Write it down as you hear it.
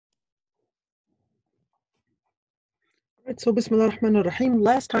Right, so Bismillah ar-Rahman ar-Rahim.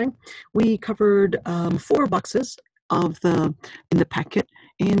 Last time we covered 4 boxes of in the packet,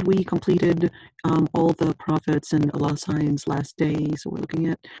 and we completed all the prophets and Allah signs last day. So we're looking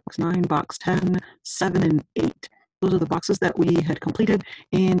at box 9, box 10, 7, and 8. Those are the boxes that we had completed,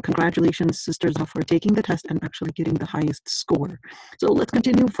 and congratulations, sisters, for taking the test and actually getting the highest score. So let's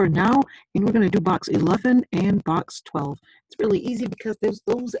continue for now, and we're going to do box 11 and box 12. It's really easy because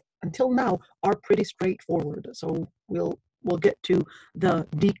those until now are pretty straightforward. So we'll get to the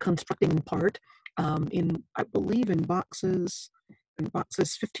deconstructing part in, I believe, in boxes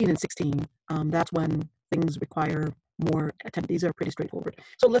 15 and 16. That's when things require more attempt. These are pretty straightforward.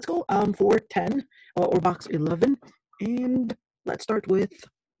 So let's go for 10 or box 11, and let's start with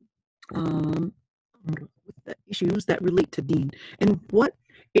the issues that relate to deen and what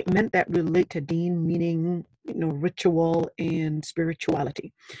it meant that relate to deen, meaning ritual and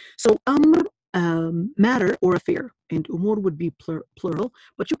spirituality. So matter or affair, and umur would be plural,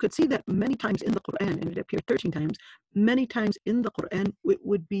 but you could see that many times in the Quran, and it appeared 13 times. Many times in the Quran, it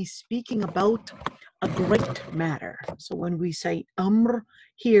would be speaking about a great matter. So when we say amr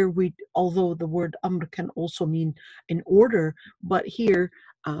here, although the word amr can also mean an order, but here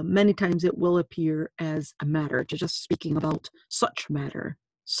many times it will appear as a matter, just speaking about such matter,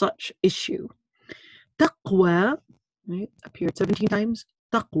 such issue. Taqwa, right, appeared 17 times.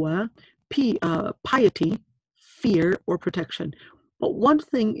 Taqwa, piety, fear, or protection. But one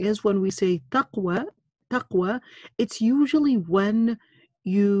thing is, when we say taqwa, it's usually when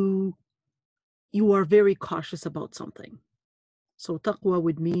you are very cautious about something. So taqwa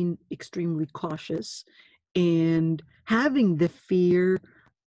would mean extremely cautious and having the fear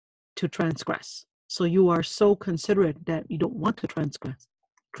to transgress. So you are so considerate that you don't want to transgress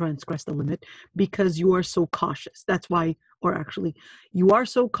the limit because you are so cautious. That's why, or actually, you are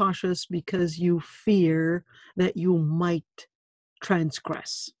so cautious because you fear that you might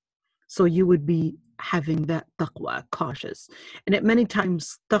transgress. So you would be having that taqwa, cautious. And at many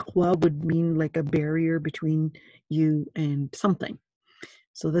times, taqwa would mean like a barrier between you and something.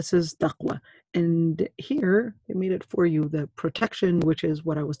 So this is taqwa. And here, they made it for you, the protection, which is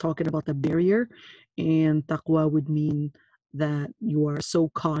what I was talking about, the barrier. And taqwa would mean that you are so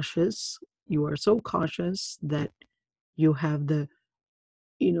cautious. You are so cautious that you have the,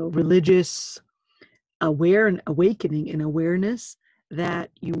 religious awakening and awareness that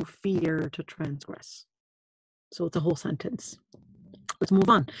you fear to transgress. So it's a whole sentence. Let's move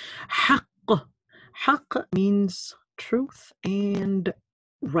on. Haqq. Haqq means truth and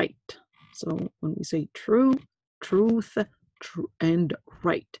right. So when we say truth, and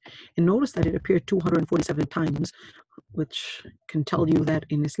right. And notice that it appeared 247 times, which can tell you that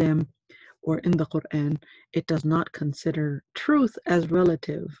in Islam or in the Quran, it does not consider truth as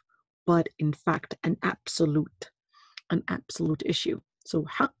relative, but in fact an absolute issue. So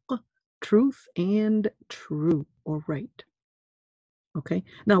haqq, truth, and true or right. Okay.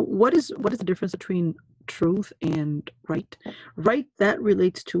 Now, what is the difference between truth and right? Right, that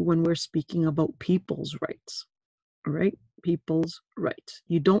relates to when we're speaking about people's rights. All right, people's rights.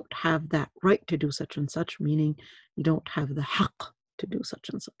 You don't have that right to do such and such, meaning you don't have the haqq to do such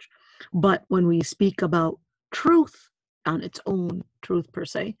and such. But when we speak about truth on its own, truth per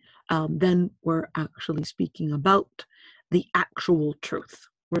se, then we're actually speaking about the actual truth.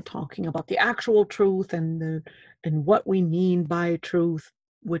 We're talking about the actual truth and what we mean by truth,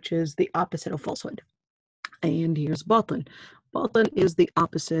 which is the opposite of falsehood. And here's batil. Batil is the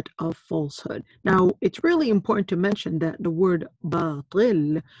opposite of falsehood. Now, it's really important to mention that the word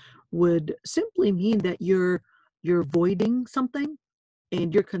batil would simply mean that you're voiding something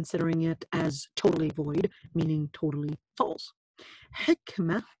and you're considering it as totally void, meaning totally false.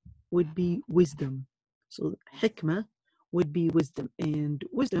 Hikmah would be wisdom. So hikmah would be wisdom, and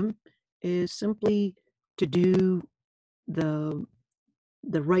wisdom is simply to do the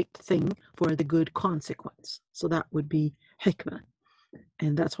right thing for the good consequence. So that would be hikmah.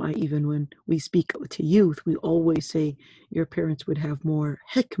 And that's why even when we speak to youth, we always say your parents would have more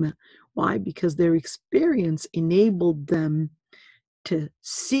hikmah. Why? Because their experience enabled them to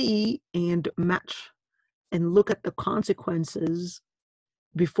see and match and look at the consequences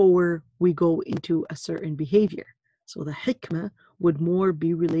before we go into a certain behavior. So the hikmah would more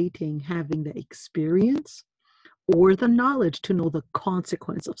be relating having the experience or the knowledge to know the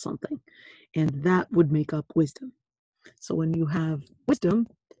consequence of something. And that would make up wisdom. So when you have wisdom,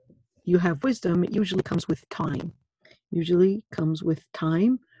 it usually comes with time.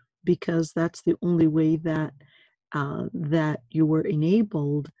 Because that's the only way that you were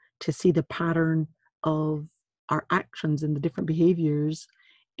enabled to see the pattern of our actions and the different behaviors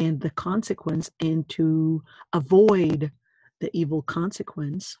and the consequence, and to avoid the evil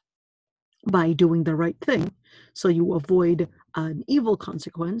consequence by doing the right thing. So you avoid an evil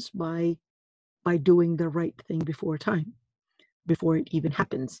consequence by doing the right thing before time, before it even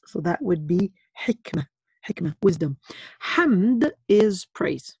happens. So that would be hikmah, wisdom. Hamd is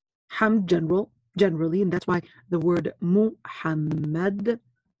praise. Hamd generally, and that's why the word Muhammad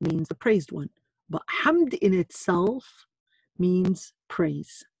means the praised one. But hamd in itself means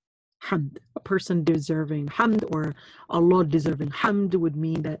praise. Hamd, a person deserving hamd, or Allah deserving hamd, would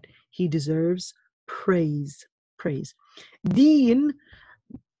mean that he deserves praise. Deen,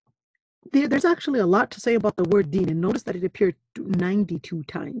 there's actually a lot to say about the word deen, and notice that it appeared 92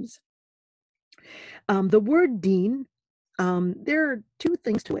 times. The word deen, there are two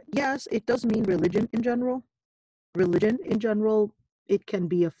things to it. Yes, it does mean religion in general. Religion in general, it can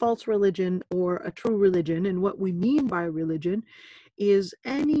be a false religion or a true religion. And what we mean by religion is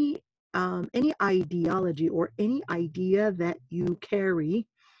any ideology or any idea that you carry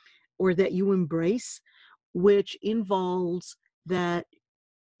or that you embrace, which involves that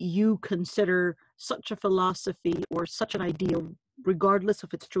you consider such a philosophy or such an idea, regardless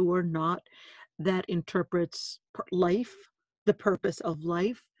if it's true or not, that interprets life, the purpose of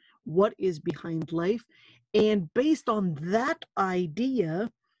life, what is behind life. And based on that idea,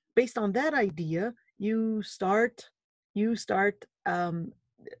 you start,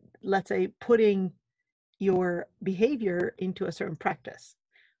 let's say, putting your behavior into a certain practice.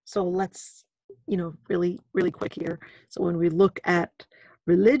 So let's, really, really quick here. So when we look at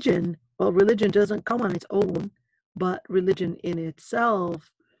religion, well, religion doesn't come on its own, but religion in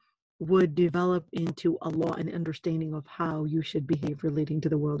itself would develop into a law and understanding of how you should behave relating to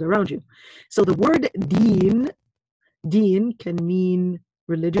the world around you. So the word deen can mean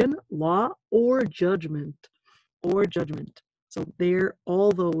religion, law, or judgment. So there,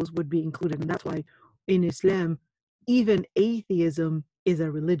 all those would be included. And that's why in Islam, even atheism is a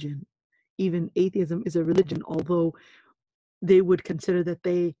religion. Although they would consider that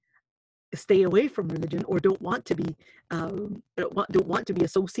they stay away from religion or don't want to be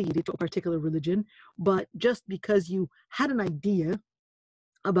associated to a particular religion. But just because you had an idea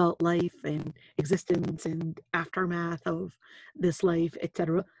about life and existence and aftermath of this life,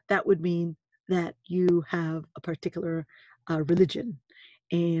 etc., that would mean that you have a particular religion.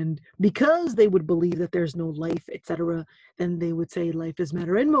 And because they would believe that there's no life, etc., then they would say life is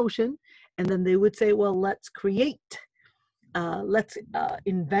matter in motion. And then they would say, well, let's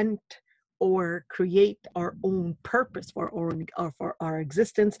invent or create our own purpose for our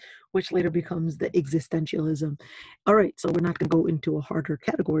existence, which later becomes the existentialism. All right, so we're not going to go into a harder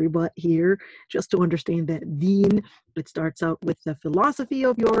category, but here, just to understand that deen, it starts out with the philosophy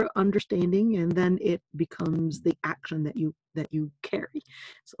of your understanding, and then it becomes the action that you carry.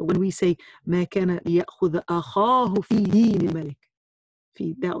 So when we say ما كان ليأخذ أخاه في دين الملك,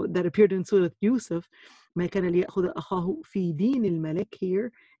 that appeared in Surah Yusuf, ما كان ليأخذ أخاه في دين الملك,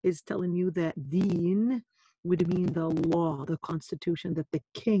 here is telling you that deen would mean the law, the constitution that the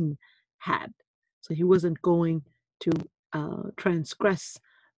king had. So he wasn't going to transgress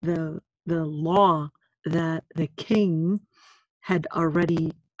the law that the king had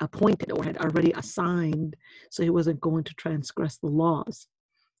already appointed or had already assigned. So he wasn't going to transgress the laws.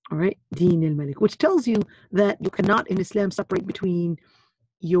 All right, deen al-malik, which tells you that you cannot in Islam separate between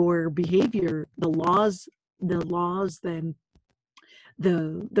your behavior, the laws, then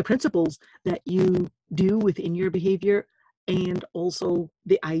the principles that you do within your behavior, and also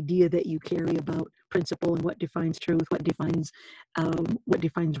the idea that you carry about principle and what defines truth, what defines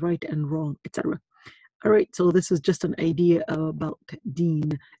right and wrong, etc. All right, so this is just an idea about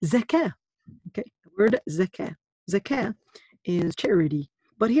deen. Zakah. Okay, the word zakah. Zakah is charity.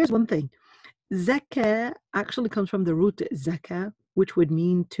 But here's one thing. Zakah actually comes from the root zakah, which would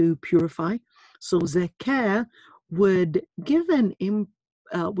mean to purify. So zakah would give an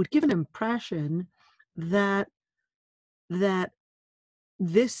impression that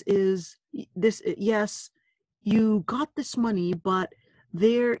this yes, you got this money, but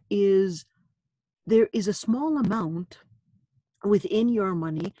there is a small amount within your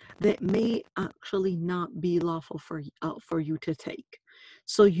money that may actually not be lawful for you to take.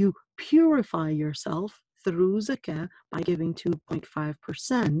 So you purify yourself through zakah by giving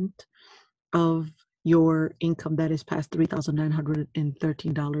 2.5% of your income that is past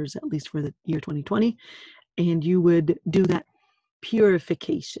 $3,913, at least for the year 2020. And you would do that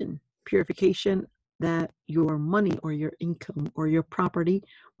purification that your money or your income or your property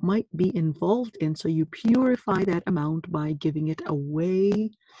might be involved in. So you purify that amount by giving it away,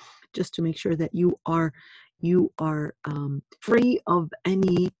 just to make sure that you are you are free of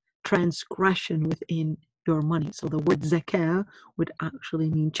any transgression within your money. So the word zakah would actually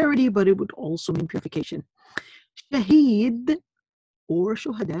mean charity, but it would also mean purification. Shaheed or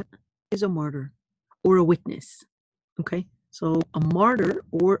shuhada is a martyr or a witness. Okay, so a martyr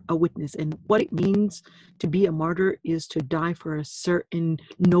or a witness, and what it means to be a martyr is to die for a certain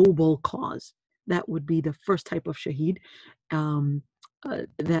noble cause. That would be the first type of shaheed.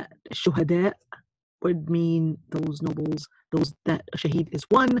 That shuhada would mean those nobles, those that shaheed is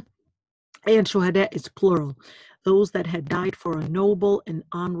one, and shuhada is plural. Those that had died for a noble and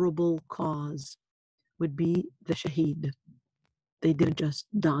honorable cause would be the shaheed. They didn't just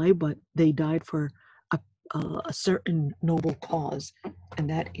die, but they died for a certain noble cause, and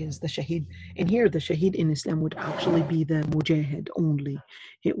that is the shaheed. And here, the shaheed in Islam would actually be the mujahid only.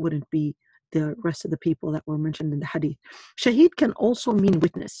 It wouldn't be the rest of the people that were mentioned in the hadith. Shaheed can also mean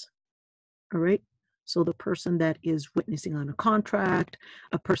witness. All right. So the person that is witnessing on a contract,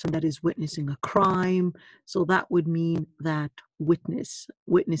 a person that is witnessing a crime. So that would mean that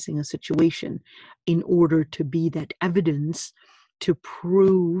witnessing a situation in order to be that evidence to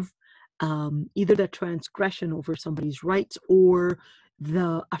prove either the transgression over somebody's rights or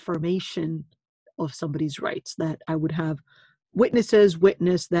the affirmation of somebody's rights. That I would have witnesses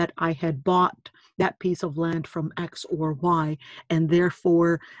witness that I had bought that piece of land from X or Y, and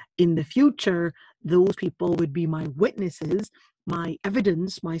therefore in the future, those people would be my witnesses, my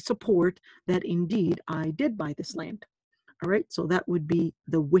evidence, my support that indeed I did buy this land. All right, so that would be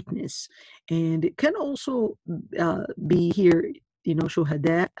the witness. And it can also be here,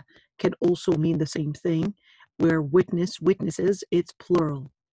 shuhada can also mean the same thing, where witnesses, it's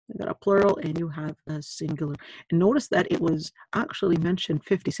plural. You got a plural and you have a singular. And notice that it was actually mentioned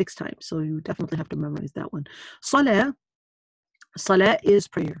 56 times, so you definitely have to memorize that one. Salah is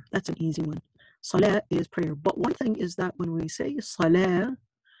prayer. That's an easy one. Salah is prayer. But one thing is that when we say salah,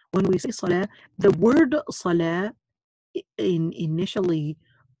 the word salah initially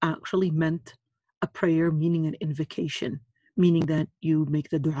actually meant a prayer, meaning an invocation, meaning that you make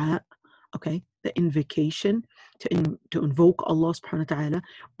the dua, okay, the invocation to invoke Allah subhanahu wa ta'ala.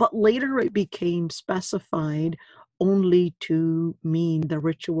 But later it became specified only to mean the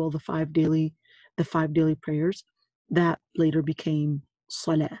ritual, the five daily prayers that later became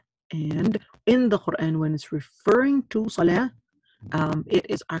salah. And in the Quran, when it's referring to salah, it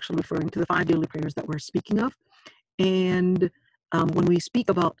is actually referring to the five daily prayers that we're speaking of. And when we speak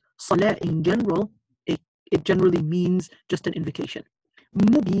about salah in general, it generally means just an invocation.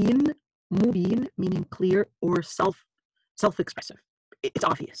 Mubin meaning clear or self-expressive. It's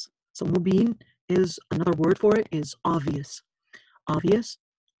obvious. So mubin is another word for it is obvious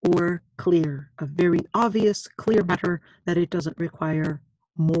or clear. A very obvious, clear matter that it doesn't require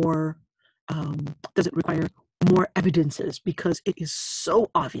more evidences because it is so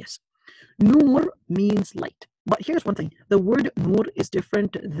obvious. Nur means light. But here's one thing. The word nur is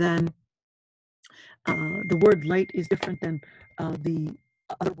different than the word light is different than the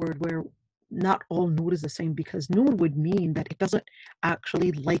other word where not all nur is the same, because nur would mean that it doesn't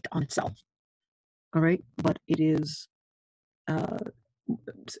actually light on itself. All right, but it is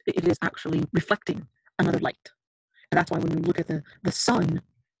actually reflecting another light. And that's why when we look at the sun,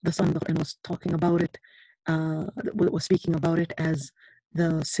 the Quran was talking about it, was speaking about it as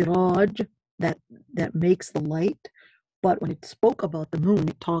the siraj that makes the light. But when it spoke about the moon,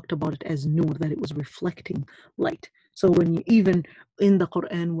 it talked about it as nur, that it was reflecting light. So when you, even in the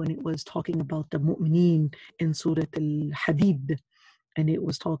Quran, when it was talking about the mu'mineen in Surah Al-Hadid, and it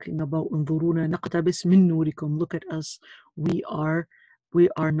was talking about انظرونا نقتبس من نوركم, look at us, we are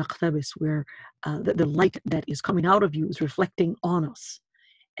naqtabis, where the light that is coming out of you is reflecting on us.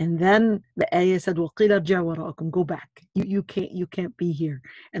 And then the ayah said, وَقِيلَ ارْجِعُوا وَرَاءَكُمْ, go back. You can't be here.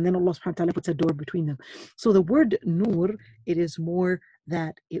 And then Allah subhanahu wa ta'ala puts a door between them. So the word nur, it is more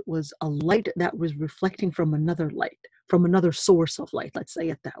that it was a light that was reflecting from another light, from another source of light. Let's say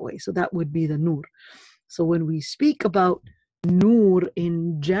it that way. So that would be the nur. So when we speak about nur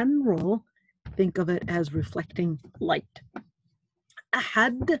in general, think of it as reflecting light.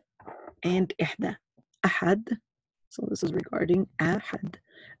 Ahad and ihda. Ahad. So this is regarding ahad.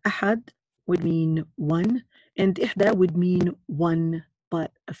 Ahad would mean one, and ihda would mean one,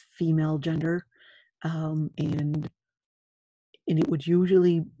 but a female gender. And it would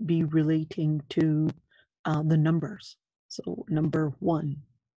usually be relating to the numbers. So number one.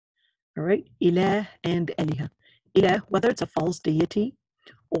 All right. Ilah and Eliha. Ilah, whether it's a false deity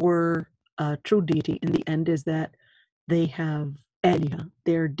or a true deity, in the end is that they have Eliha.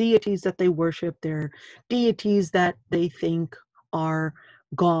 They're deities that they worship. They're deities that they think are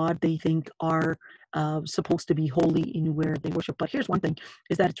God. They think are supposed to be holy in where they worship. But here's one thing,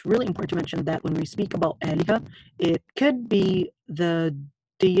 is that it's really important to mention that when we speak about aliha, it could be the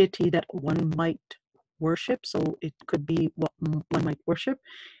deity that one might worship. So it could be what one might worship,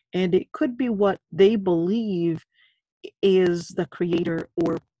 and it could be what they believe is the creator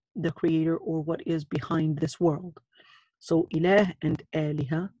or what is behind this world. So ilah and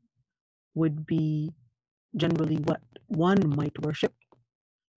aliha would be generally what one might worship,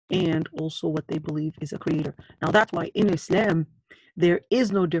 and also what they believe is a creator. Now that's why in Islam there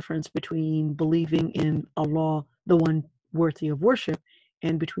is no difference between believing in Allah, the one worthy of worship,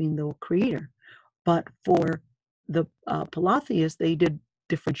 and between the creator. But for the polytheists, they did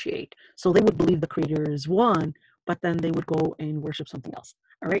differentiate. So they would believe the creator is one, but then they would go and worship something else.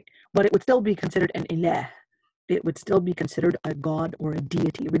 All right, but it would still be considered an ilah. It would still be considered a god or a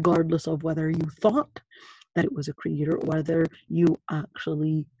deity, regardless of whether you thought that it was a creator or whether you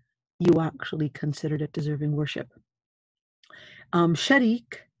actually considered it deserving worship.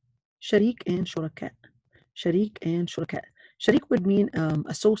 Sharik and shuraka. Sharik would mean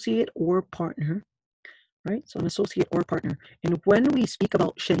associate or partner, right? So an associate or partner. And when we speak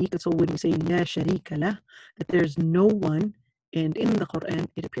about sharik, so when we say la sharika lah, that there's no one, and in the Quran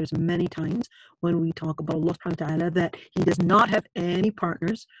it appears many times when we talk about Allah subhanahu wa ta'ala that He does not have any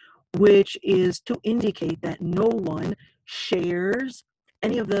partners, which is to indicate that no one shares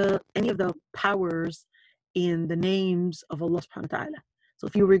any of the powers in the names of Allah subhanahu wa ta'ala. So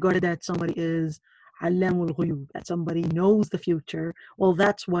if you regarded that somebody is Allamul Ghuyub, that somebody knows the future, well,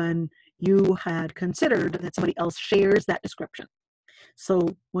 that's when you had considered that somebody else shares that description.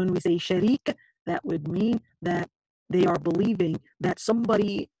 So when we say sharik, that would mean that they are believing that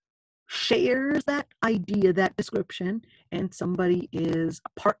somebody shares that idea, that description, and somebody is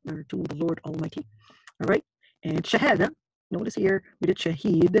a partner to the Lord Almighty. All right? And shahada, notice here we did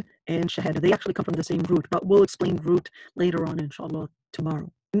shaheed and shahada. They actually come from the same root, but we'll explain root later on, inshallah,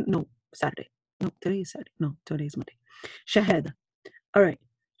 tomorrow. No, Saturday. No, today is Saturday. No, today is Monday. Shahada. All right.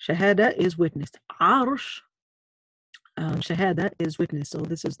 Shahada is witness. Arsh. Shahada is witness. So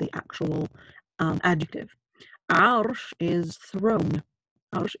this is the actual adjective. Arsh is throne.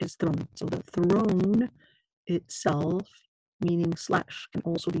 Arsh is throne. So the throne itself, meaning slash, can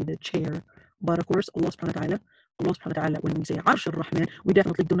also be the chair. But of course, Allah subhanahu wa ta'ala, when we say Arsh ar-Rahman, we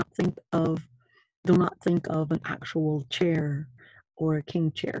definitely do not think of an actual chair or a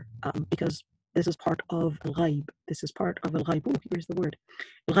king chair, because this is part of al-ghaib. This is part of al-ghaib. Oh, here's the word.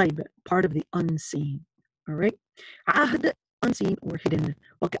 Al-ghaib, part of the unseen. All right? Ahd, unseen or hidden.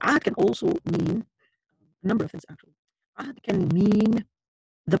 Okay, ahd can also mean a number of things, actually. Ahd can mean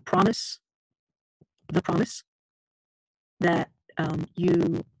the promise that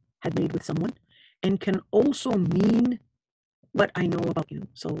you had made with someone, and can also mean what I know about you.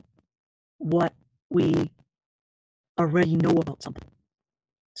 So what we already know about something.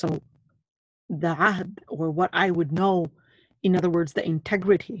 So the ahd, or what I would know, in other words, the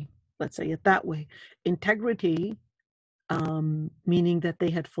integrity, let's say it that way. Integrity, meaning that they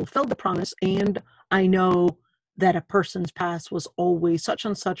had fulfilled the promise, and I know that a person's past was always such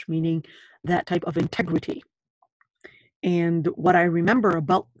and such, meaning that type of integrity. And what I remember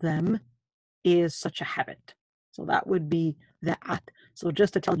about them is such a habit. So that would be the at. So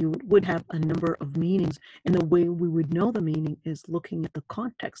just to tell you, it would have a number of meanings. And the way we would know the meaning is looking at the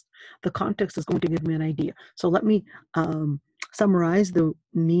context. The context is going to give me an idea. So let me summarize the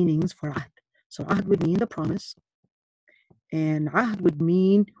meanings for ahd. So ahd would mean the promise, and ahd would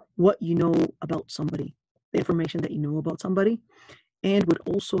mean what you know about somebody, the information that you know about somebody, and would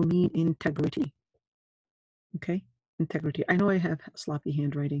also mean integrity. Okay, integrity. I know I have sloppy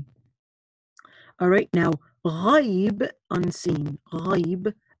handwriting. All right, now ghaib, unseen.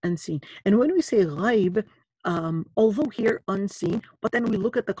 Ghaib, unseen. And when we say ghaib, although here unseen, but then we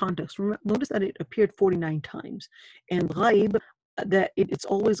look at the context. Notice that it appeared 49 times. And ghaib, that it's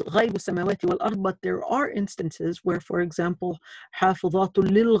always ghaib samawati wal ard, but there are instances where, for example,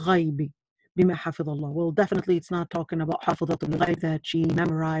 hafizatul lil ghaibi bima hafidallah. Well, definitely it's not talking about hafizatul ghaib, that she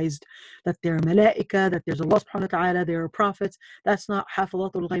memorized, that there are malaika, that there's Allah subhanahu wa ta'ala, there are prophets. That's not,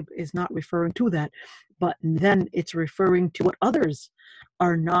 hafizatul ghaib is not referring to that, but then it's referring to what others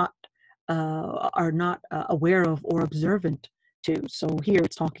are not aware of or observant to. So here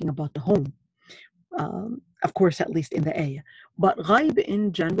it's talking about the home. Of course, at least in the ayah. But ghaib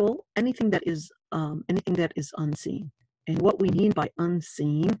in general, anything that is unseen. And what we mean by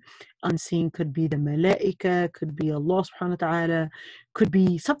unseen could be the malaika, could be Allah subhanahu wa ta'ala, could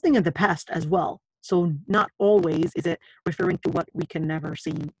be something in the past as well. So not always is it referring to what we can never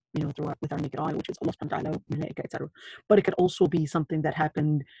see, throughout with our naked eye, which is Allah subhanahu wa ta'ala, malaika, etc. But it could also be something that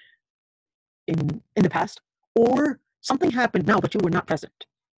happened in the past, or something happened now, but you were not present.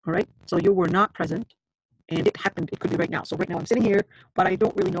 All right, so you were not present, and it happened. It could be right now. So right now I'm sitting here, but I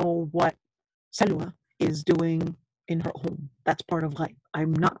don't really know what Salwa is doing in her home. That's part of life.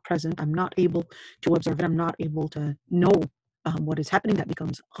 I'm not present. I'm not able to observe it. I'm not able to know what is happening. That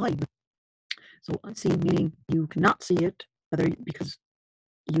becomes ghaib. So unseen meaning you cannot see it, whether because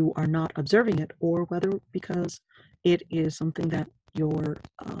you are not observing it, or whether because it is something that your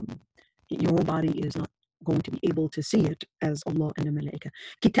body is not going to be able to see it as Allah and the Malaika.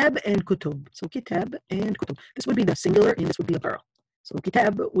 Kitab and Kutub. So Kitab and Kutub. This would be the singular and this would be a plural. So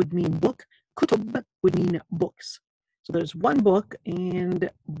Kitab would mean book, Kutub would mean books. So there's one book and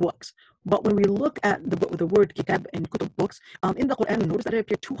books. But when we look at the word Kitab and Kutub, books, in the Quran, notice that it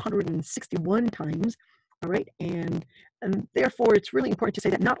appeared 261 times. All right, and therefore it's really important to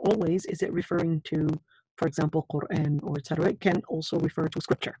say that not always is it referring to, for example, Quran or etc. It can also refer to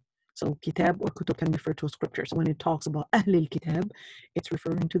scripture. So kitab or kutub can refer to a scripture. So when it talks about Ahlul Kitab, it's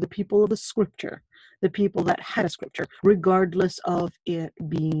referring to the people of the scripture, the people that had a scripture, regardless of it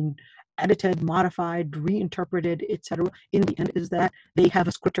being edited, modified, reinterpreted, etc. In the end is that they have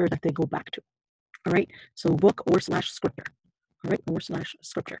a scripture that they go back to. All right, so book or slash scripture. All right, or slash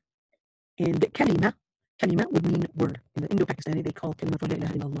scripture. And kalima would mean word. In the Indo-Pakistani, they call kalima la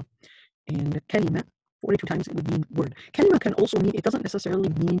ilaha illallah. And kalima, 42 times it would mean word. Kalima can also mean, it doesn't necessarily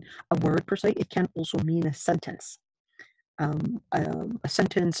mean a word per se, it can also mean a sentence. A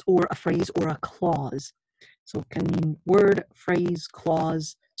sentence or a phrase or a clause. So it can mean word, phrase,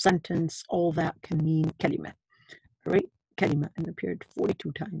 clause, sentence, all that can mean kalima. Right? Kalima, and appeared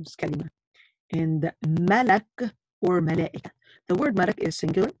 42 times, kalima. And malak or malaika. The word malak is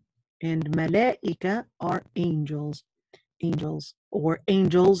singular, and malaika are angels. Angels, or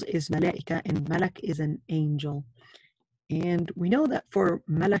angels is malaika, and malak is an angel. And we know that for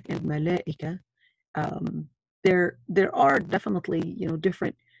malak and malaika, there are definitely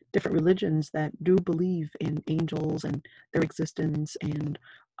different religions that do believe in angels and their existence and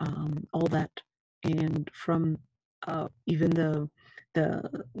all that. And from even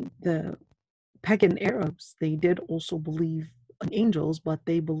the pagan Arabs, they did also believe in angels, but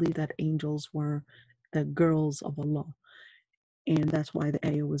they believed that angels were the girls of Allah. And that's why the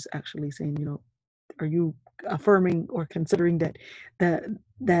ayah was actually saying, are you affirming or considering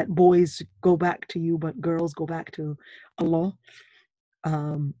that boys go back to you, but girls go back to Allah?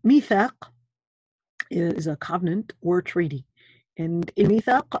 Mithaq is a covenant or treaty, and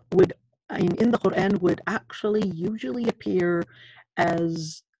mithaq would, in the Quran, would actually usually appear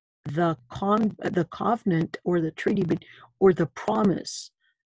as the covenant or the treaty or the promise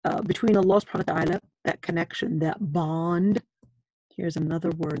between Allah subhanahu wa ta'ala, that connection, that bond. Here's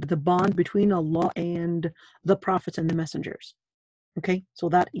another word, the bond between Allah and the prophets and the messengers. Okay, so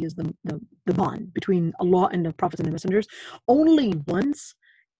that is the bond between Allah and the prophets and the messengers. Only once,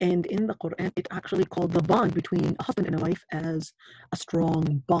 and in the Quran, it actually called the bond between a husband and a wife as a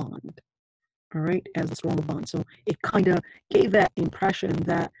strong bond. All right, as a strong bond. So it kind of gave that impression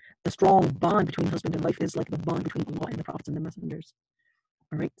that the strong bond between husband and wife is like the bond between Allah and the prophets and the messengers.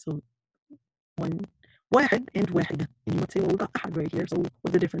 All right, so one. Wahid and wahida. And you would say, well, we got ahad right here, so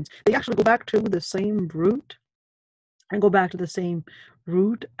what's the difference? They actually go back to the same root,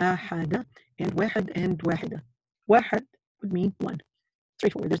 ahada, and wahida. Wahid would mean one.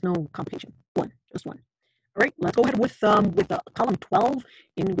 Straightforward, there's no complication. One, just one. All right, let's go ahead with column 12,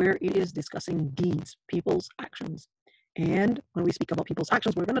 in where it is discussing deeds, people's actions. And when we speak about people's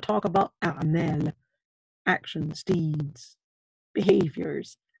actions, we're going to talk about a'mal, actions, deeds,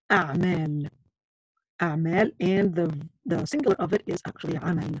 behaviors, a'mal. A'mal, and the singular of it is actually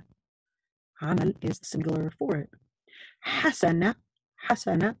amal. Amal is the singular for it. Hasana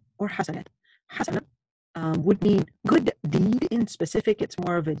or hasanat. Hasana would mean good deed. In specific, it's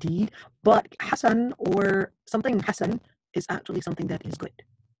more of a deed, but hasan or something hasan is actually something that is good.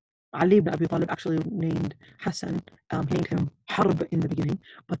 Ali ibn Abi Talib actually named Hassan, named him Harb in the beginning,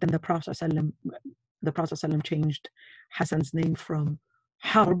 but then the Prophet ﷺ changed Hassan's name from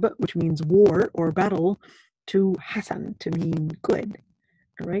Harb, which means war or battle, to Hassan to mean good.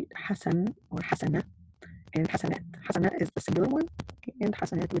 All right, Hassan or Hasana, and Hasanat. Hasanat is the singular one, and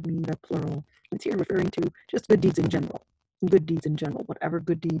Hasanat would mean the plural. It's here referring to just good deeds in general. Good deeds in general, whatever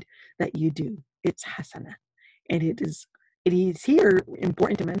good deed that you do, it's Hasana. And it is here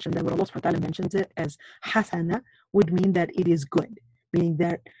important to mention that when Allah subhanahu wa ta'ala mentions it as Hasana would mean that it is good, meaning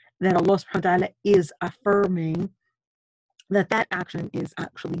that Allah subhanahu wa ta'ala is affirming that action is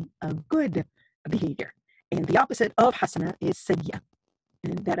actually a good behavior. And the opposite of Hasana is Sayya,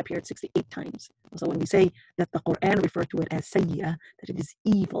 and that appeared 68 times. So when we say that the Quran referred to it as Sayya, that it is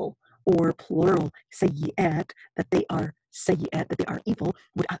evil or plural sayyi'at, that they are sayyi'at, that they are evil,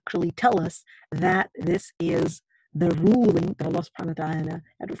 would actually tell us that this is the ruling that Allah subhanahu wa ta'ala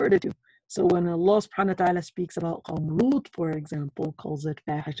had referred it to. So when Allah subhanahu wa ta'ala speaks about Lut, for example, calls it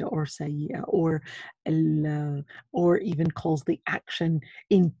fahisha or sayyi'ah, or even calls the action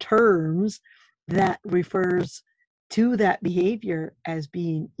in terms that refers to that behavior as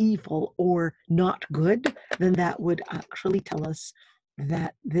being evil or not good, then that would actually tell us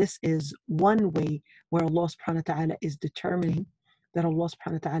that this is one way where Allah subhanahu wa ta'ala is determining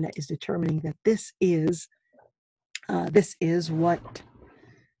that this is what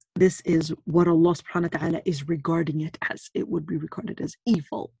Allah subhanahu wa ta'ala is regarding it as. It would be regarded as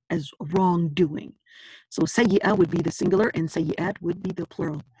evil, as wrongdoing. So sayyi'ah would be the singular and sayyi'at would be the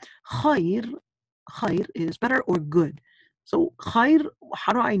plural. Khair is better or good. So khair,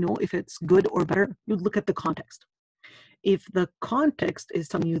 how do I know if it's good or better? You look at the context. If the context is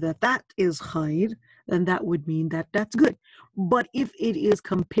telling you that that is khair, then that would mean that that's good. But if it is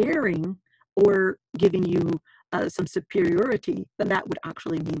comparing or giving you some superiority, then that would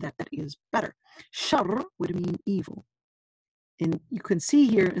actually mean that that is better. Shar would mean evil. And you can see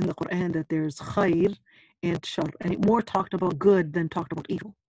here in the Quran that there's khair and shar, and it more talked about good than talked about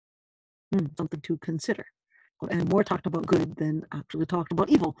evil. Something to consider. And more talked about good than actually talked about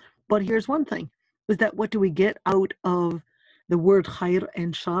evil. But here's one thing, is that what do we get out of the word khair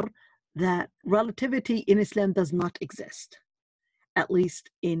and shar? That relativity in Islam does not exist, at least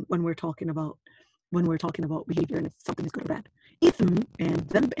when we're talking about behavior and if something is good or bad. Ithm and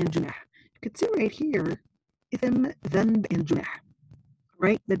dhanb and junah. You can see right here, ithm, dhanb, and junah.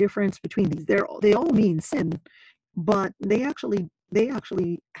 Right? The difference between these. They all mean sin, but they actually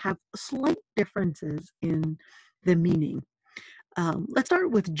have slight differences in the meaning. Let's start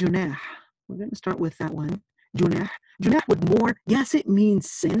with junah. We're going to start with that one. Junah would more, yes, it means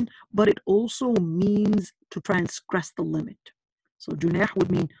sin, but it also means to transgress the limit. So junah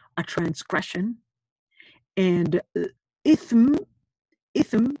would mean a transgression, and ithm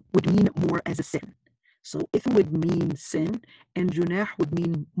would mean more as a sin. So ithm would mean sin, and junah would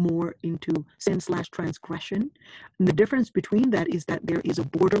mean more into sin/transgression. And the difference between that is that there is a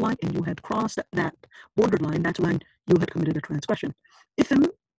borderline, and you had crossed that borderline. That's when you had committed a transgression. Ithm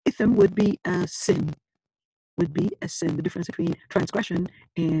would be a sin. The difference between transgression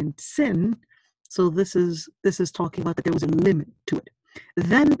and sin. So this is talking about that there was a limit to it.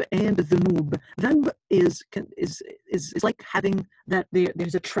 Dhanb and dhunub. Dhanb is like having that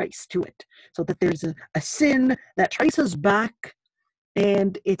there's a trace to it, so that there's a sin that traces back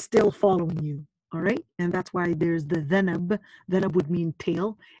and it's still following you. All right, and that's why there's the dhanab. Dhanab would mean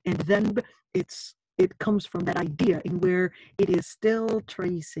tail, and dhanb it comes from that idea in where it is still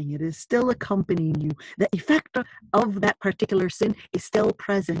tracing, it is still accompanying you. The effect of that particular sin is still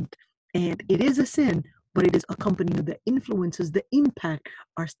present, and it is a sin, but it is accompanying the influences, the impact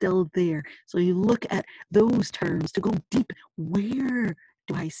are still there. So you look at those terms to go deep. Where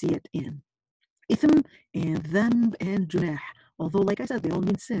do I see it in? Ithm and dhanb and junah. Although, like I said, they all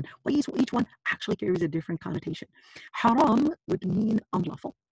mean sin, but each one actually carries a different connotation. Haram would mean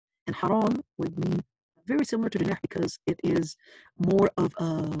unlawful, and haram would mean very similar to junah because it is more of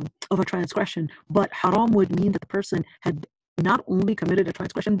a transgression. But haram would mean that the person had not only committed a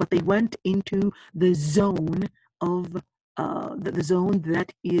transgression, but they went into the zone of the zone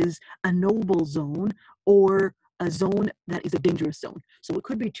that is a noble zone, or a zone that is a dangerous zone. So it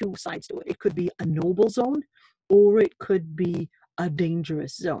could be two sides to it. It could be a noble zone, or it could be a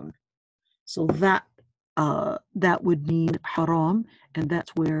dangerous zone. So that would mean haram, and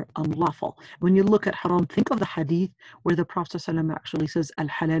that's where unlawful. When you look at haram, think of the hadith where the Prophet ﷺ actually says,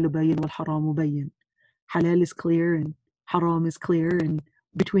 al-halalu bayyin wal-haramu bayyin. Halal is clear and haram is clear, and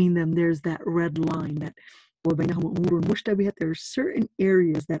between them there's that red line that there are certain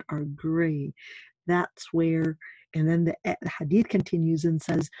areas that are gray. That's where, and then the hadith continues and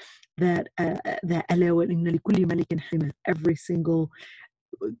says that every single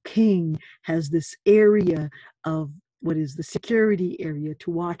king has this area of what is the security area to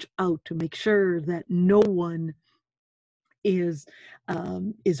watch out, to make sure that no one is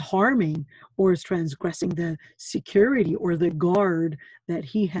harming or is transgressing the security or the guard that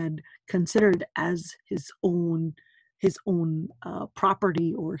he had considered as his own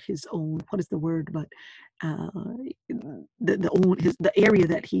property, or his own, what is the word, but the area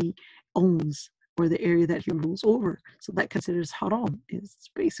that he owns, or the area that he rules over. So that considers haram. It's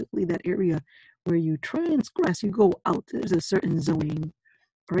basically that area where you transgress, you go out, there's a certain zoning.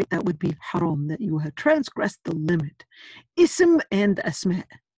 Right, that would be haram, that you have transgressed the limit. Ism and asma.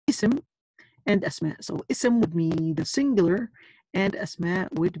 Ism and asma. So ism would mean the singular, and asma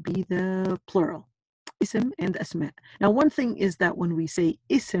would be the plural. Ism and asma. Now, one thing is that when we say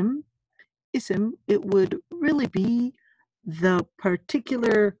ism, it would really be the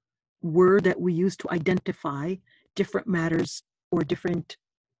particular word that we use to identify different matters or different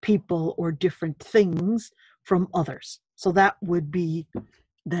people or different things from others. So that would be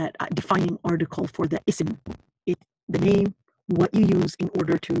that defining article for the ism. The name, what you use in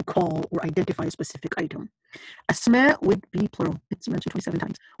order to call or identify a specific item. Asma would be plural. It's mentioned 27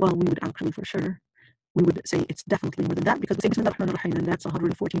 times. Well, we would actually for sure we would say it's definitely more than that because we say Bismillah ar-Rahman ar-Rahim and that's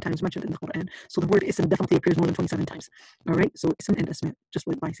 114 times mentioned in the Quran. So the word ism definitely appears more than 27 times. All right, so ism and asma, just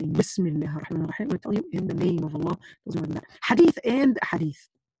by saying Bismillah ar-Rahman ar-Rahim, we tell you in the name of Allah, doesn't more than that. Hadith and hadith.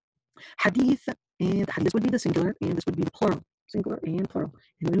 Hadith and hadith would be the singular and this would be the plural. Singular and plural.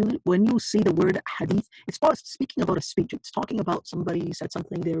 And when you see the word hadith, it's speaking about a speech. It's talking about somebody said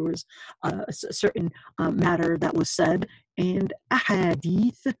something. There was a certain matter that was said, and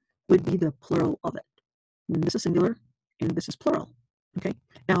ahadith would be the plural of it. And this is singular, and this is plural. Okay.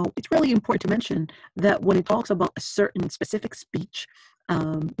 Now, it's really important to mention that when it talks about a certain specific speech,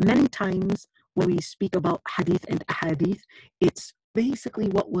 many times when we speak about hadith and ahadith, it's basically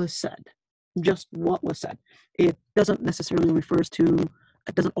what was said, just what was said. It doesn't necessarily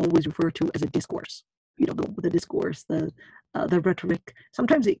it doesn't always refer to as a discourse. You know, the discourse, the rhetoric.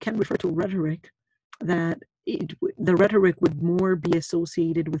 Sometimes it can refer to rhetoric that the rhetoric would more be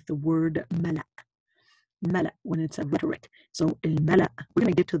associated with the word mala. Mala when it's a rhetoric. So al-mala, we're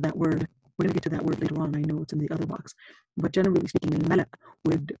going to get to that word. We're going to get to that word later on. I know it's in the other box. But generally speaking, al-mala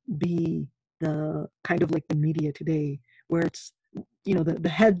would be the kind of like the media today, where it's, you know, the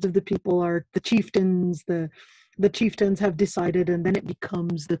heads of the people are the chieftains. The chieftains have decided, and then it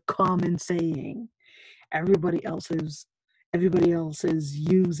becomes the common saying. Everybody else is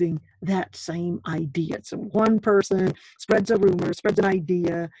using that same idea. So one person spreads a rumor, spreads an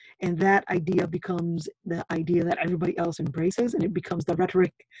idea, and that idea becomes the idea that everybody else embraces, and it becomes the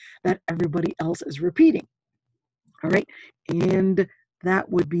rhetoric that everybody else is repeating. All right, and that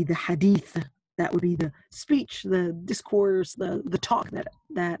would be the hadith. That would be the speech, the discourse, the talk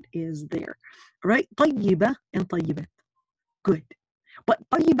that is there. All right, طيبة and طيبات. Good. But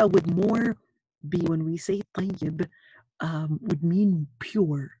طيبة would more be, when we say طيب, would mean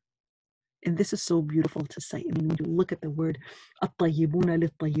pure. And this is so beautiful to say. I mean, when you look at the word الطيبون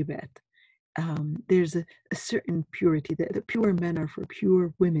للطيبات, there's a certain purity. The pure men are for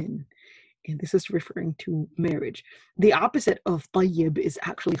pure women. And this is referring to marriage. The opposite of طيب is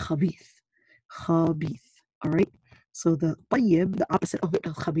actually خبيث. خبيث. All right? So the طيب, the opposite of it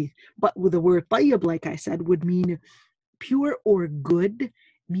is خبيث. But with the word طيب, like I said, would mean pure or good,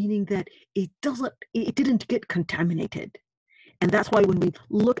 meaning that it didn't get contaminated. And that's why when we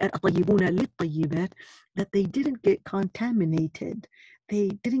look at الطيبون للطيبات, that they didn't get contaminated. They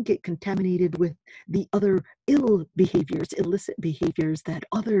didn't get contaminated with the other ill behaviors, illicit behaviors that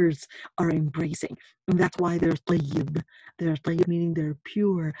others are embracing. And that's why they're طيب. They're طيب, meaning they're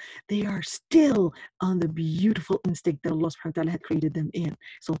pure. They are still on the beautiful instinct that Allah subhanahu wa ta'ala had created them in.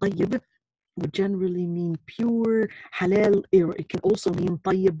 So طيب would generally mean pure. Halal, or it can also mean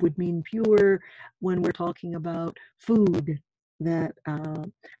طيب would mean pure when we're talking about food. That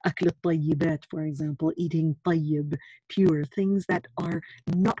أكل الطيبات, for example, eating طيب, pure, things that are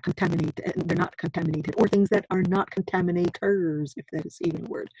not contaminated, they're not contaminated, or things that are not contaminators, if that is even a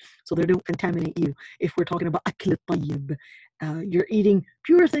word. So they don't contaminate you. If we're talking about أكل الطيب, you're eating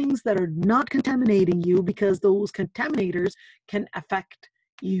pure things that are not contaminating you, because those contaminators can affect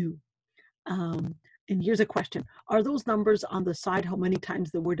you. And here's a question. Are those numbers on the side how many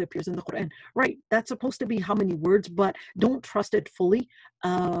times the word appears in the Quran? Right. That's supposed to be how many words, but don't trust it fully,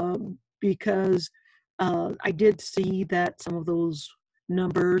 because I did see that some of those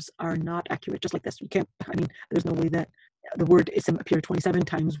numbers are not accurate, just like this. You can't, I mean, there's no way that the word ism appeared 27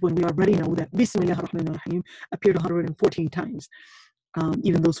 times when we already know that Bismillah ar-Rahman ar-Rahim appeared 114 times.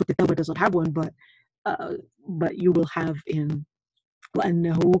 Even though Surah Al-Tawbah doesn't have one, but you will have in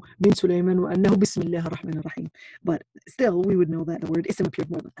وأنه من سليمان وأنه بسم الله الرحمن الرحيم. But still, we would know that the word ism appeared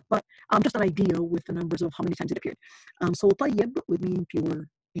more than that. But just an idea with the numbers of how many times it appeared. So طيب would mean pure,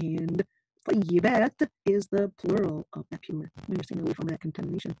 and طيبات is the plural of that pure. We're staying away from that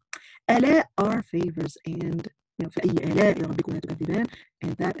contamination. آلاء are favors, and فأي آلاء ربكما تكذبان,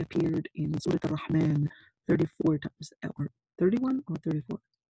 and that appeared in Surah Al-Rahman 34 times, or 31 or 34.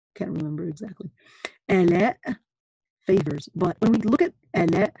 Can't remember exactly. آلاء, favors. But when we look at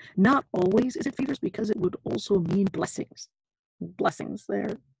ala, not always is it favors, because it would also mean blessings. Blessings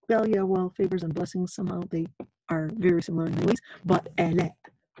there. Well, favors and blessings, somehow they are very similar in many ways. But ala.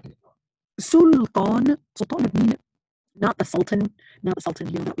 Sultan would mean not the sultan,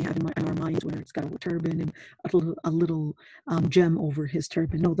 that we have in our minds, where it's got a turban and a little gem over his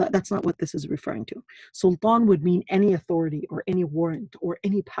turban. No, that's not what this is referring to. Sultan would mean any authority or any warrant or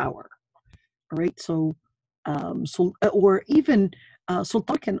any power. All right, so or even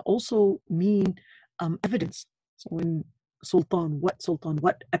sultan can also mean evidence. So when sultan,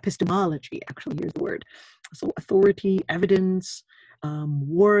 what epistemology, actually, here's the word. So authority, evidence,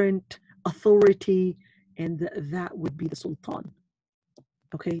 warrant, authority, and that would be the sultan.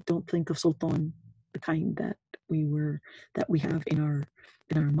 Okay, don't think of sultan the kind that we have in our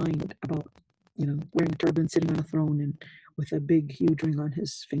mind about, wearing a turban, sitting on a throne, and with a big huge ring on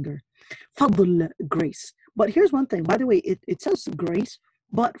his finger. Fadl, grace. But here's one thing, by the way, it says grace,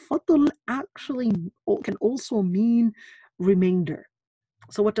 but fadl actually can also mean remainder.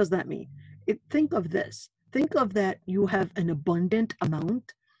 So what does that mean? Think of this. Think of that you have an abundant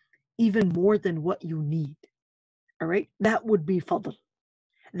amount, even more than what you need. All right, that would be fadl.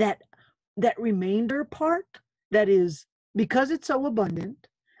 That remainder part, that is, because it's so abundant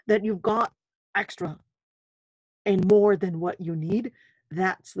that you've got extra and more than what you need,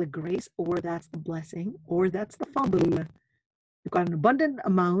 that's the grace, or that's the blessing, or that's the fadl. You've got an abundant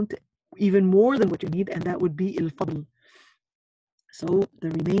amount, even more than what you need, and that would be il-fadl. So the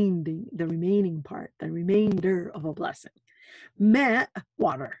remaining part, the remainder of a blessing. Ma,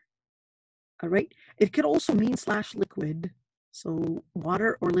 water. All right. It could also mean / liquid. So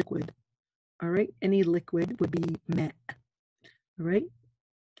water or liquid. All right. Any liquid would be ma. All right.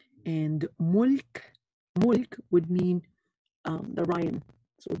 And mulk would mean the Ryan.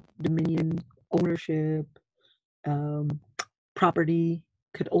 So dominion, ownership, property.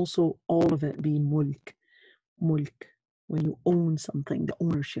 Could also, all of it, be mulk. Mulk, when you own something, the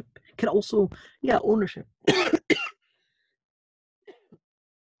ownership. Could also, ownership.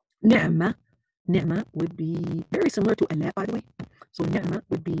 Ni'ma would be very similar to ala, by the way. So ni'ma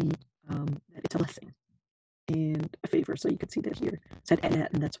would be that it's a blessing and a favor. So you could see that here. It said ala,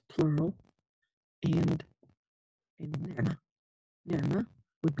 and that's plural. And ni'ma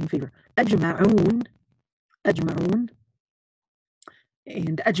would be favor. Ajma'un,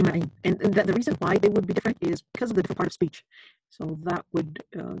 and ajma'in. And the reason why they would be different is because of the different part of speech. So that would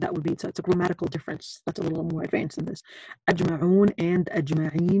be, it's a grammatical difference that's a little more advanced than this. Ajma'un and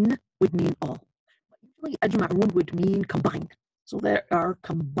ajma'in would mean all. Usually ajma'un would mean combined. So they are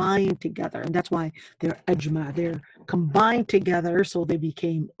combined together, and that's why they're ajma. They're combined together, so they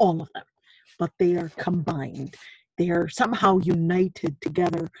became all of them. But they are combined. They are somehow united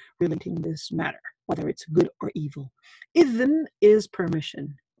together, relating this matter, whether it's good or evil. Idhn is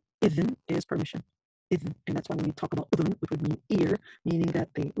permission. Idhn is permission. Idhn, and that's why when we talk about udhn, which would mean ear, meaning that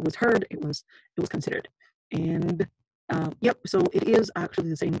it was heard, it was considered. And so it is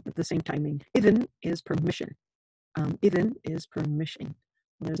actually the same timing. Idhn is permission. Idhn is permission.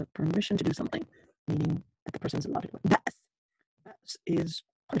 There's a permission to do something, meaning that the person is allowed to do it. Ba's is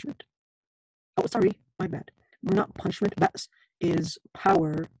punishment. Oh, sorry, my bad. Not punishment. Ba's is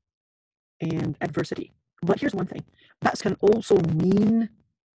power and adversity. But here's one thing. Ba's can also mean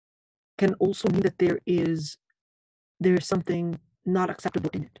that there's something not acceptable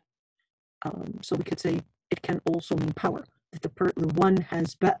in it. So we could say it can also mean power. That the one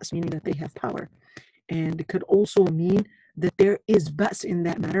has ba's, meaning that they have power. And it could also mean that there is ba's in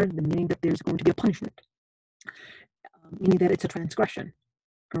that matter, meaning that there's going to be a punishment, meaning that it's a transgression.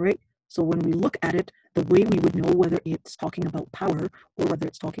 All right. So when we look at it, the way we would know whether it's talking about power or whether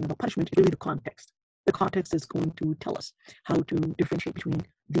it's talking about punishment is really the context. The context is going to tell us how to differentiate between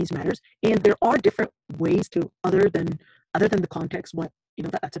these matters. And there are different ways to, other than the context, but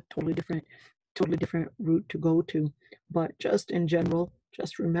that's a totally different route to go to. But just in general,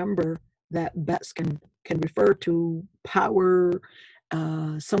 just remember that ba's can refer to power,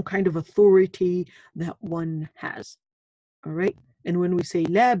 some kind of authority that one has. All right. And when we say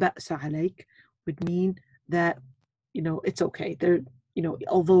la ba'sa alayk, would mean that, it's okay. There,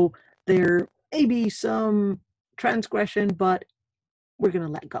 although there may be some transgression, but we're going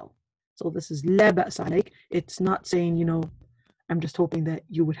to let go. So this is la ba'sa alayk. It's not saying, I'm just hoping that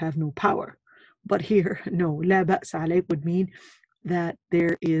you would have no power. But here, no, la ba'sa alayk would mean that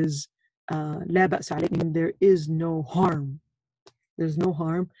there is, la ba'sa alayk, meaning there is no harm. There's no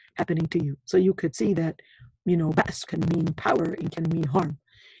harm happening to you. So you could see that, ba's can mean power and can mean harm.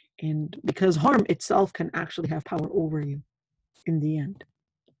 And because harm itself can actually have power over you in the end,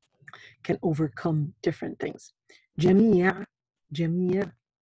 can overcome different things. Jamia,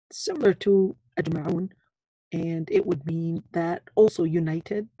 similar to ajma'un, and it would mean that also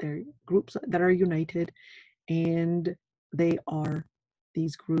united. They're groups that are united, and they are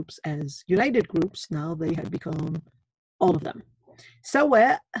these groups as united groups. Now they have become all of them.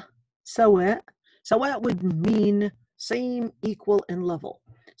 Sawa, sawa, sawa would mean same, equal, and level.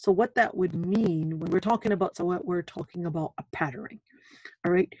 So what that would mean when we're talking about sawa, we're talking about a patterning.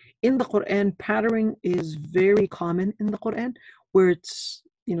 All right. In the Quran, patterning is very common in the Quran, where it's,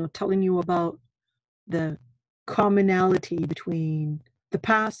 telling you about the commonality between the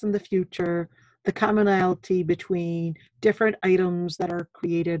past and the future, the commonality between different items that are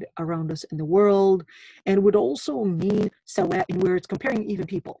created around us in the world, and would also mean sawa, in where it's comparing even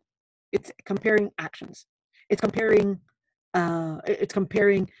people. It's comparing actions. It's comparing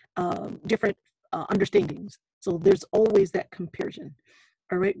different understandings. So there's always that comparison,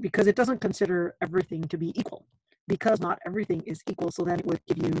 all right, because it doesn't consider everything to be equal, because not everything is equal. So then it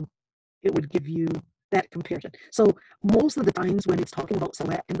would give you that comparison. So most of the times when it's talking about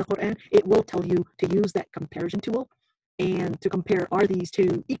sawa in the Quran, it will tell you to use that comparison tool and to compare, are these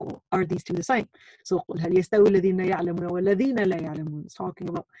two equal? Are these two the same? So هل يستوي الذين يعلمون والذين لا يعلمون. It's talking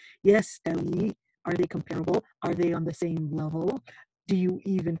about يستوي, are they comparable? Are they on the same level? Do you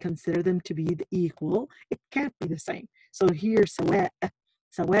even consider them to be the equal? It can't be the same. So here sawa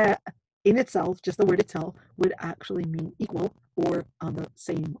in itself, just the word itself, would actually mean equal or on the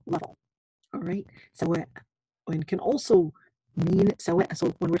same level. All right, sawa, and can also mean sawa.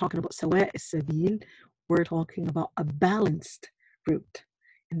 So when we're talking about sawa sabil, we're talking about a balanced route.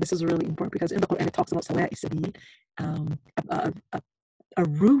 And this is really important because in the Quran it talks about sawa sabil, a, a, a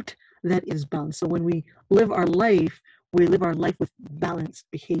route that is balanced. So when we live our life with balanced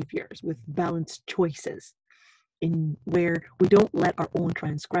behaviors, with balanced choices, in where we don't let our own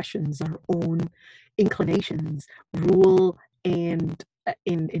transgressions, our own inclinations rule and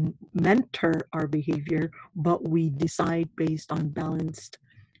in mentor our behavior, but we decide based on balanced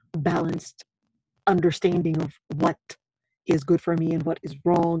understanding of what is good for me and what is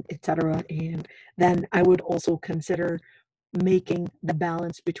wrong, etc. And then I would also consider making the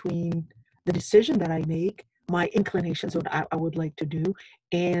balance between the decision that I make, my inclinations, what I would like to do,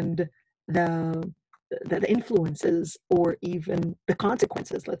 and the the influences or even the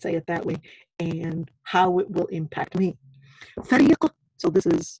consequences, let's say it that way, and how it will impact me. فريق, so this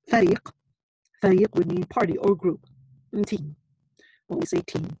is فريق. فريق would mean party or group, and team. When we say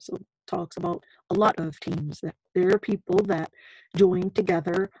team, so it talks about a lot of teams, that there are people that join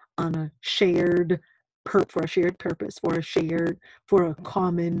together on a for a shared purpose, for a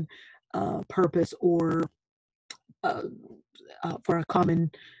common purpose, or uh, for a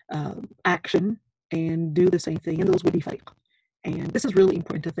common action, and do the same thing, and those would be fariq. And this is really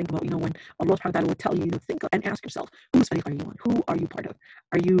important to think about, when Allah subhanahu wa ta'ala would tell you to think and ask yourself, whose fariq are you on? Who are you part of?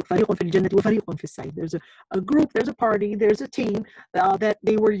 Are you fariqun fil jannati wa fariqun fis sa'id? There's a group, there's a party, there's a team that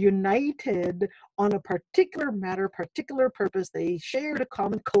they were united on a particular matter, particular purpose. They shared a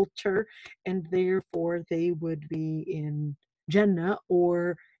common culture, and therefore they would be in Jannah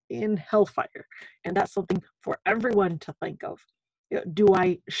or in hellfire. And that's something for everyone to think of. Do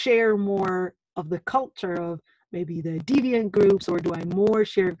I share more of the culture of maybe the deviant groups, or do I more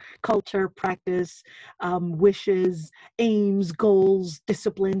share culture, practice, wishes, aims, goals,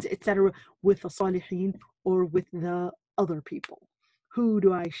 disciplines, etc. with the salihin or with the other people? Who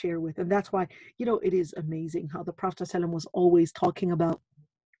do I share with? And that's why, it is amazing how the Prophet ﷺ was always talking about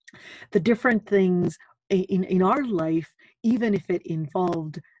the different things in our life, even if it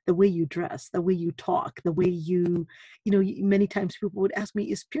involved the way you dress, the way you talk, the way many times people would ask me,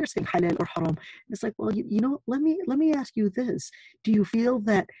 is piercing halal or haram? And it's like, well, let me ask you this. Do you feel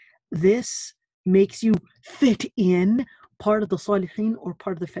that this makes you fit in part of the salihin or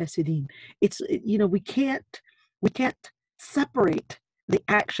part of the fasidin? We can't separate the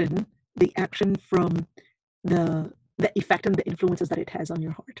action from the effect and the influences that it has on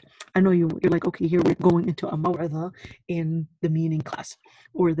your heart. I know you're like, okay, here we're going into a maw'idha in the meaning class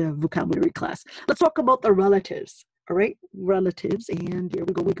or the vocabulary class. Let's talk about the relatives. All right, relatives, and here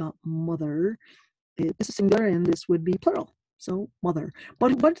we go. We got mother. This is singular, and this would be plural. So mother.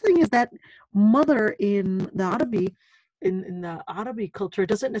 But one thing is that mother in the Arabic, in the Arabic culture,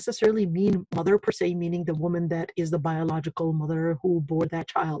 doesn't necessarily mean mother per se, meaning the woman that is the biological mother who bore that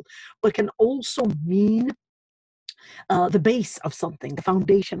child, but can also mean the base of something, the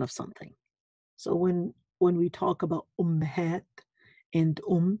foundation of something. So when we talk about ummahat and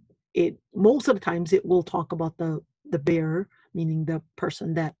it most of the times it will talk about the bearer, meaning the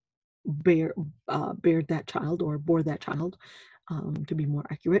person that bared that child or bore that child, to be more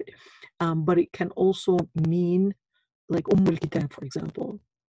accurate. But it can also mean like Kitab, for example.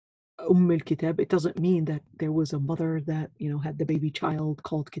 Kitab, it doesn't mean that there was a mother that had the baby child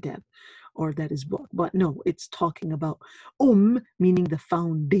called Kitab, or that is book. But no, it's talking about meaning the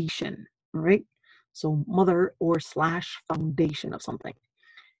foundation, right? So mother or slash foundation of something.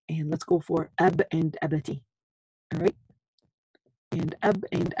 And let's go for ab and abati. All right. And ab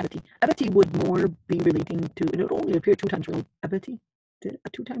and abati. Abati would more be relating to, and it would only appear 2 times, really. Abati? Did it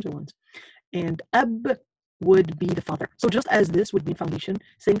 2 times or once? And ab would be the father. So just as this would mean foundation,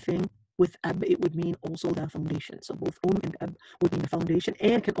 same thing with ab, it would mean also the foundation. So both and ab would mean the foundation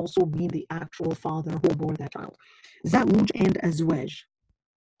and can also mean the actual father who bore that child. Zawj and azwaj.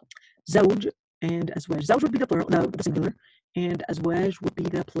 Zawj and azwaj. Zawj would be the plural, the singular, and azwaj would be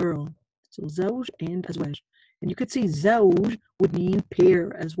the plural. So zawj and azwaj. And you could see zawj would mean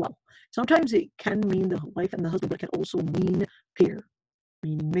pair as well. Sometimes it can mean the wife and the husband, but it can also mean pair,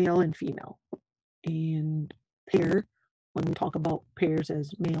 meaning male and female. And pair, when we talk about pairs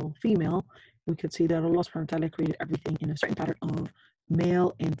as male, female, we could see that Allah subhanahu wa ta'ala created everything in a certain pattern of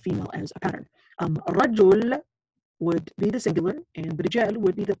male and female as a pattern. Rajul would be the singular, and rijal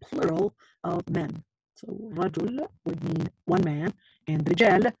would be the plural of men. So rajul would mean one man, and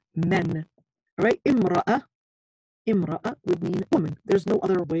rijal, men. All right, imra'a would mean woman. There's no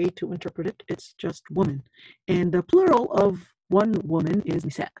other way to interpret it. It's just woman. And the plural of one woman is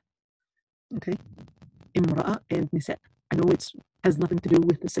nisa. Okay, imra'a and nisa. I know it has nothing to do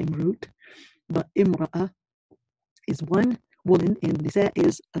with the same root, but imra'a is one woman and nisa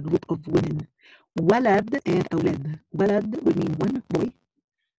is a group of women. Walad and awlad. Walad would mean one boy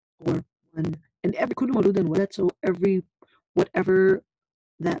or one, and every kullu mawludan walad. So every whatever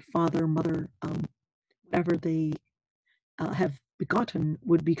that father, mother, whatever they have begotten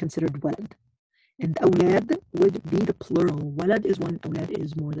would be considered walad. And awlad would be the plural. Walad is one, awlad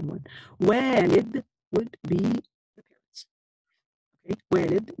is more than one. Walid would be the parents. Okay,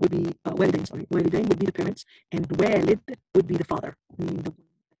 walid would be walidain. Sorry, walidain would be the parents, and walid would be the father, meaning the one.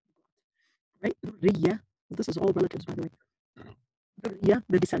 Right? Riya. This is all relatives, by the way. Riya,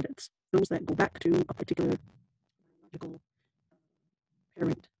 the descendants, those that go back to a particular biological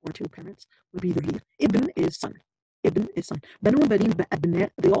parent or two parents, would be the Riya. Ibn is son. Ibn is son. Banun, banin, abna,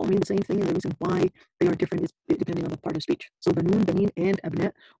 they all mean the same thing, and the reason why they are different is depending on the part of speech. So banun, banin, and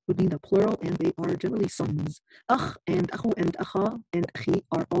abna would mean the plural, and they are generally sons. Akh and akhu and akha and akhi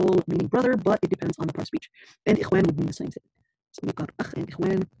are all meaning brother, but it depends on the part of speech. And ikhwan would mean the same thing. So we've got akh and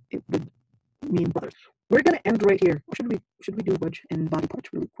ikhwan, it would mean brothers. We're going to end right here. Or should we do wajh and body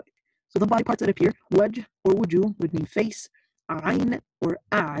parts really quick? So the body parts that appear, wajh or wujuh would mean face, ayn or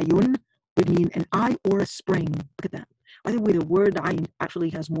ayun would mean an eye or a spring. Look at that. By the way, the word ayn actually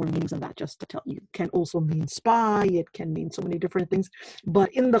has more meanings than that, just to tell you. It can also mean spy, it can mean so many different things.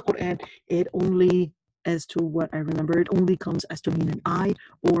 But in the Quran, it only, as to what I remember, it only comes as to mean an eye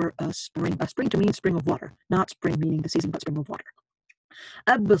or a spring. A spring to mean spring of water, not spring meaning the season, but spring of water.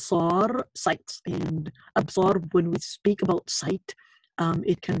 Absar, sights, and absar, when we speak about sight,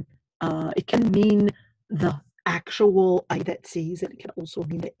 it can mean the actual eye that sees, and it can also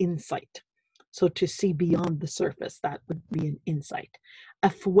mean the insight. So to see beyond the surface, that would be an insight.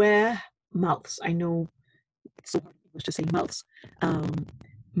 Afwah, mouths. I know it's so hard in English to say mouths.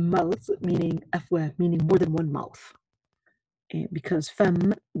 Mouths meaning afwah, meaning more than one mouth. Because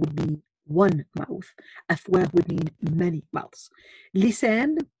fam would be one mouth. Afwah would mean many mouths.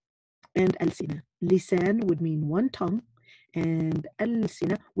 Lisan and alsina. Lisan would mean one tongue, and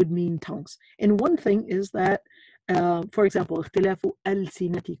alsina would mean tongues. And one thing is that, for example, اختلاف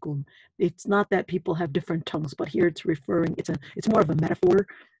ألسنتكم. It's not that people have different tongues, but here it's referring. It's more of a metaphor,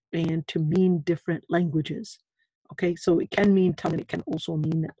 and to mean different languages. Okay, so it can mean tongue, and it can also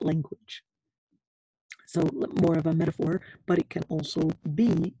mean language. So more of a metaphor, but it can also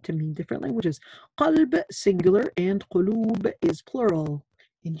be to mean different languages. Qalb, singular, and qulub is plural.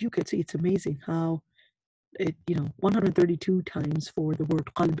 And you can see it's amazing how 132 times for the word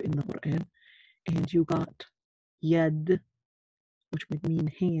qalb in the Quran. And you got yad, which would mean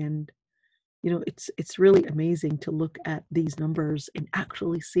hand. It's really amazing to look at these numbers and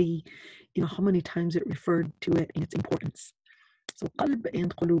actually see, how many times it referred to it and its importance. So qalb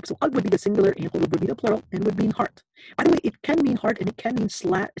and qulub. So qalb would be the singular and qulub would be the plural and would mean heart. By the way, it can mean heart and it can mean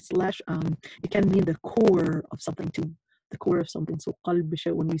it can mean the core of something too. The core of something. So qalb,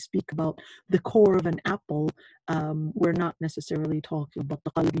 when we speak about the core of an apple, we're not necessarily talking about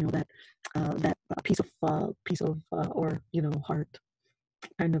the qalb, that piece of or heart,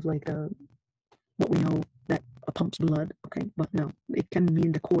 kind of like what we know that pumps blood. Okay, but no, it can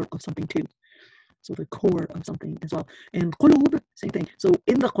mean the core of something too. So the core of something as well. And qulub, same thing. So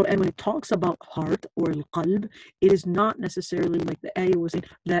in the Quran, when it talks about heart or qalb, it is not necessarily like the ayah was saying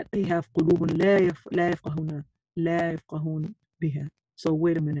that they have qulubun la yafqahun biha. So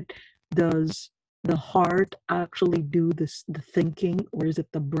wait a minute. Does the heart actually do this, the thinking, or is it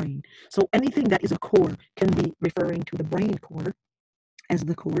the brain? So anything that is a core can be referring to the brain core as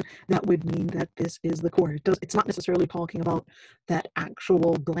the core. That would mean that this is the core. It's not necessarily talking about that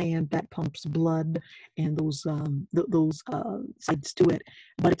actual gland that pumps blood and those sides to it,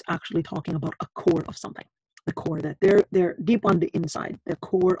 but it's actually talking about a core of something. The core that they're deep on the inside. The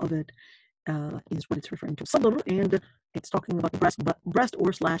core of it is what it's referring to. Sadr, and it's talking about the breast, but breast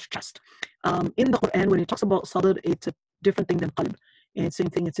or slash chest. In the Quran, when it talks about sadr, it's a different thing than qalb. And same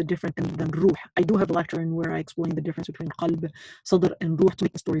thing, it's a different thing than ruh. I do have a lecture in where I explain the difference between qalb, sadr, and ruh. To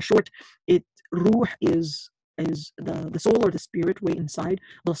make the story short, ruh is the soul or the spirit way inside.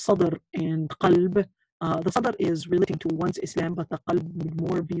 The sadr and qalb. The sadr is relating to one's Islam, but the qalb would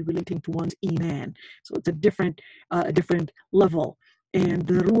more be relating to one's iman. So it's a different level. And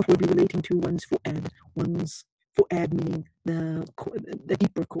the ruh would be relating to one's fu'ad meaning the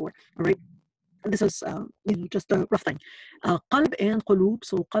deeper core. All right. This is just a rough thing. Qalb and qulub.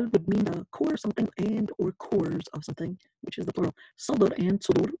 So qalb would mean the core of something and or cores of something, which is the plural. Sadr and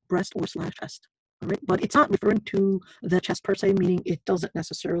sudur, breast or slash chest. All right, but it's not referring to the chest per se, meaning it doesn't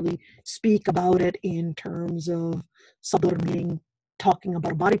necessarily speak about it in terms of sadr, meaning talking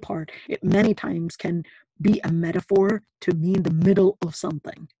about a body part. It many times can be a metaphor to mean the middle of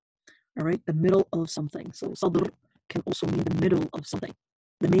something. All right, the middle of something. So sadr can also mean the middle of something,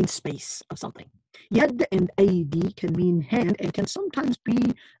 the main space of something. Yad and aidi can mean hand and can sometimes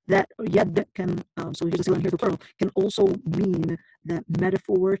be that yad can, so here's the plural, can also mean that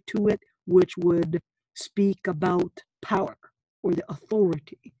metaphor to it, which would speak about power or the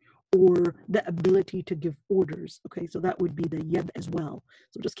authority or the ability to give orders. Okay, so that would be the yad as well.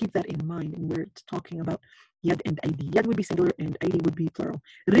 So just keep that in mind where it's talking about yad and aidi. Yad would be singular and aidi would be plural.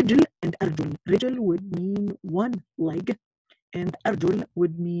 Rijl and arjul. Rijl would mean one leg and arjul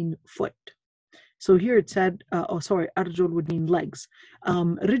would mean foot. So here it said, arjul would mean legs.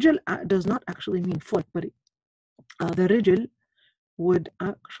 Rijl does not actually mean foot, but the rijl would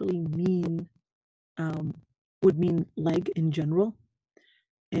actually mean leg in general,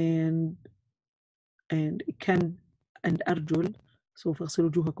 and it can, and arjul. So فاغسلوا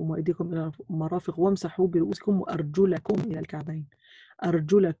وجوهكم وأيديكم إلى المرافق وامسحوا برؤوسكم وأرجلكم إلى الكعبين.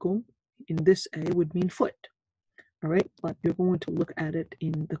 أرجلكم in this ayah would mean foot. All right, but you're going to look at it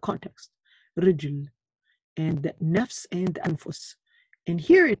in the context. Rijl and nafs and anfus. And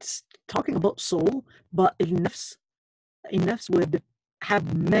here it's talking about soul, but nafs would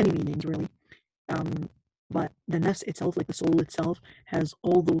have many meanings, really. But the nafs itself, like the soul itself, has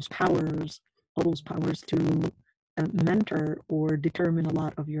all those powers to mentor or determine a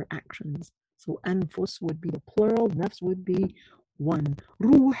lot of your actions. So anfus would be the plural, nafs would be one.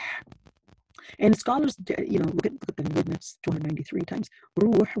 Ruh. And scholars, look at the midness 293 times.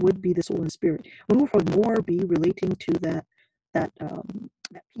 Ruh would be the soul and spirit. Ruh would more be relating to that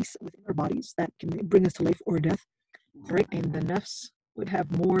piece within our bodies that can bring us to life or death, right? And the nafs would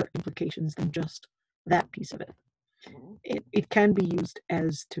have more implications than just that piece of it. It can be used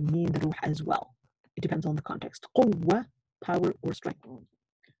as to mean the ruh as well. It depends on the context. Quwwa, power or strength.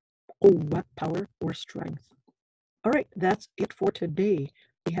 Quwwa, power or strength. All right, that's it for today.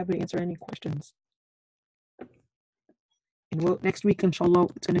 Be happy to answer any questions. And next week, inshallah,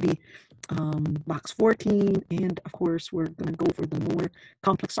 it's going to be box 14. And of course, we're going to go for the more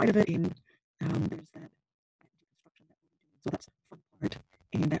complex side of it. And there's that construction that we're doing. So that's the fun part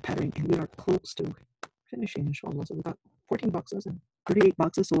and that patterning. And we are close to finishing, inshallah. So we've got 14 boxes and 38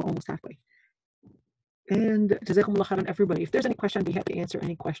 boxes, so we're almost halfway. And jazakumullah khairan, everybody. If there's any question, be happy to answer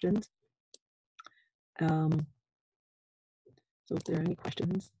any questions. So if there are any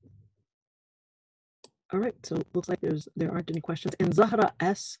questions. All right, so it looks like there aren't any questions. And Zahra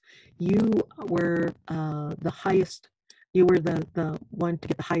S, you were the highest, you were the one to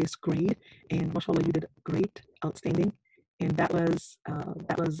get the highest grade, and mashallah, you did great, outstanding, and that was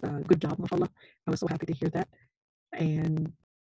a good job, mashallah. I was so happy to hear that. And